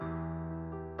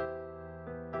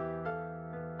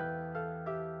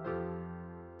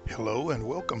Hello and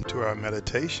welcome to our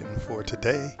meditation for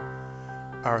today.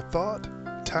 Our thought,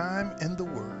 time in the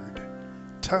Word.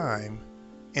 Time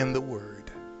in the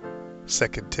Word. 2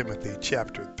 Timothy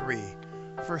chapter 3,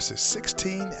 verses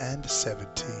 16 and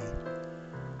 17.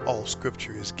 All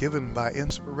scripture is given by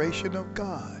inspiration of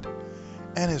God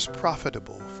and is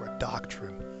profitable for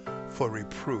doctrine, for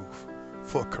reproof,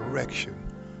 for correction,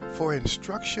 for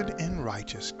instruction in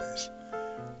righteousness,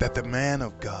 that the man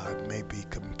of God may be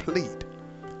complete,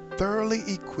 thoroughly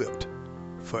equipped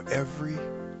for every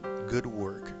good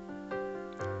work.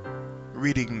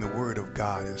 Reading the Word of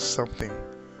God is something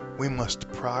we must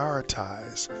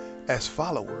prioritize as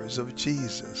followers of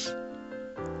Jesus.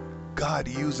 God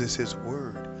uses His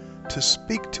Word to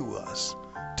speak to us,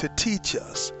 to teach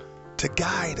us, to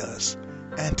guide us,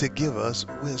 and to give us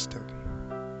wisdom.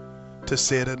 To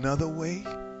say it another way,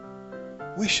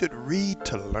 we should read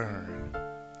to learn.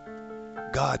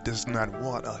 God does not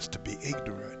want us to be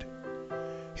ignorant.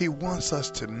 He wants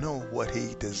us to know what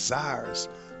He desires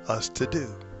us to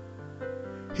do.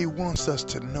 He wants us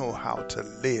to know how to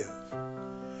live,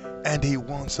 and He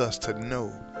wants us to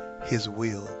know His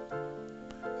will.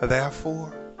 Therefore,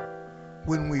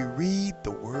 when we read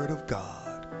the Word of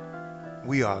God,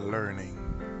 we are learning.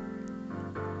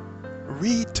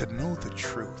 Read to know the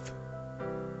truth.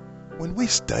 When we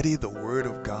study the Word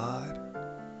of God,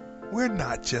 we're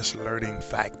not just learning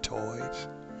factoids,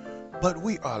 but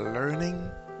we are learning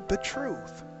the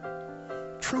truth.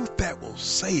 Truth that will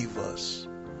save us.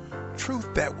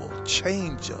 Truth that will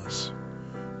change us.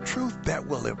 Truth that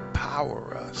will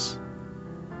empower us.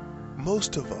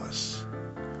 Most of us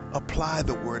apply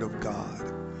the Word of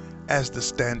God as the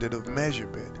standard of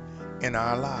measurement in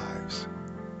our lives.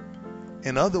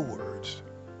 In other words,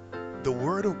 the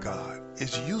Word of God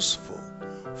is useful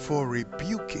for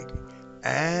rebuking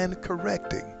and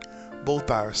correcting both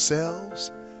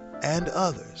ourselves and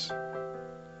others.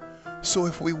 So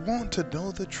if we want to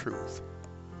know the truth,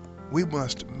 we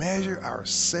must measure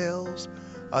ourselves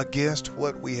against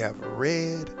what we have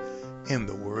read in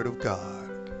the Word of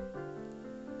God.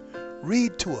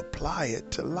 Read to apply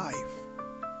it to life.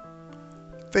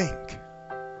 Think.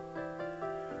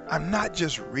 I'm not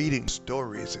just reading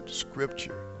stories in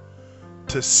Scripture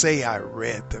to say I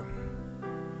read them.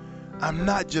 I'm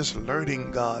not just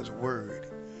learning God's Word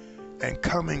and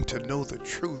coming to know the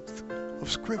truth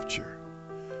of Scripture.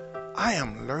 I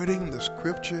am learning the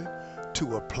Scripture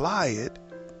to apply it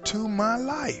to my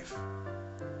life.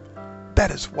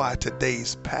 That is why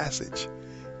today's passage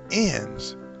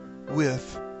ends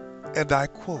with, and I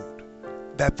quote,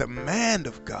 that the man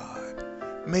of God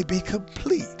may be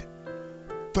complete,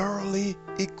 thoroughly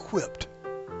equipped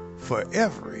for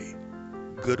every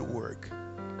good work.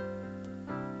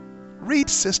 Read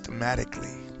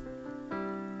systematically.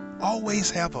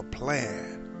 Always have a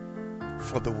plan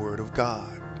for the Word of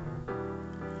God.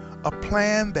 A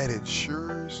plan that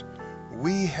ensures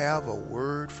we have a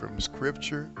word from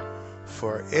Scripture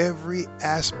for every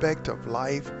aspect of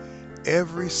life,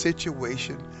 every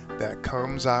situation that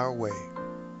comes our way.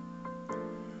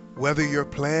 Whether your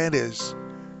plan is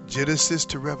Genesis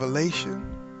to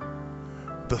Revelation,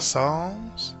 the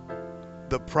Psalms,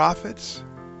 the prophets,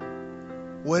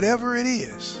 whatever it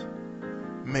is,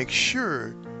 make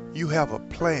sure you have a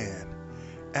plan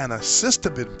and a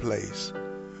system in place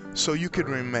so you can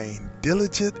remain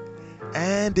diligent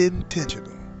and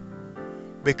intentional.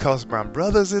 Because my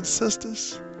brothers and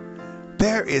sisters,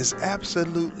 there is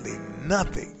absolutely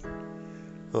nothing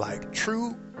like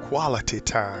true quality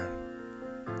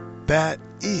time. That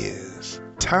is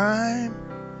time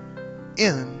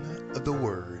in the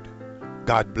Word.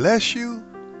 God bless you.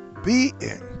 Be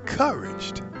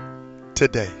encouraged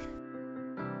today.